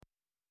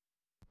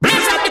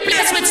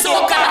with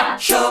soca.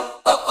 Show,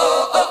 oh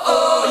oh oh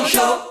oh,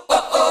 show,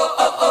 oh oh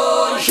oh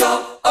oh,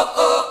 show, oh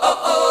oh oh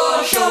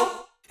oh,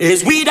 show.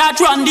 It's we that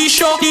run the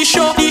show, the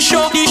show, the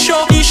show, the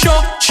show, the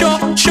show, show,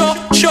 show,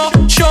 show,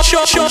 show,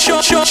 show, show,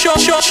 show, show, show,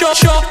 show, show,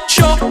 show,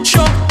 show,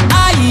 show.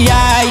 Aye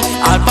aye,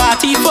 I'll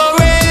party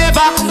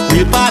forever.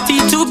 We'll party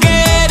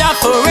together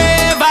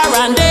forever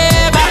and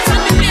ever.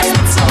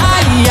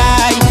 Aye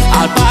aye,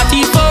 I'll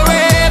party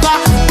forever.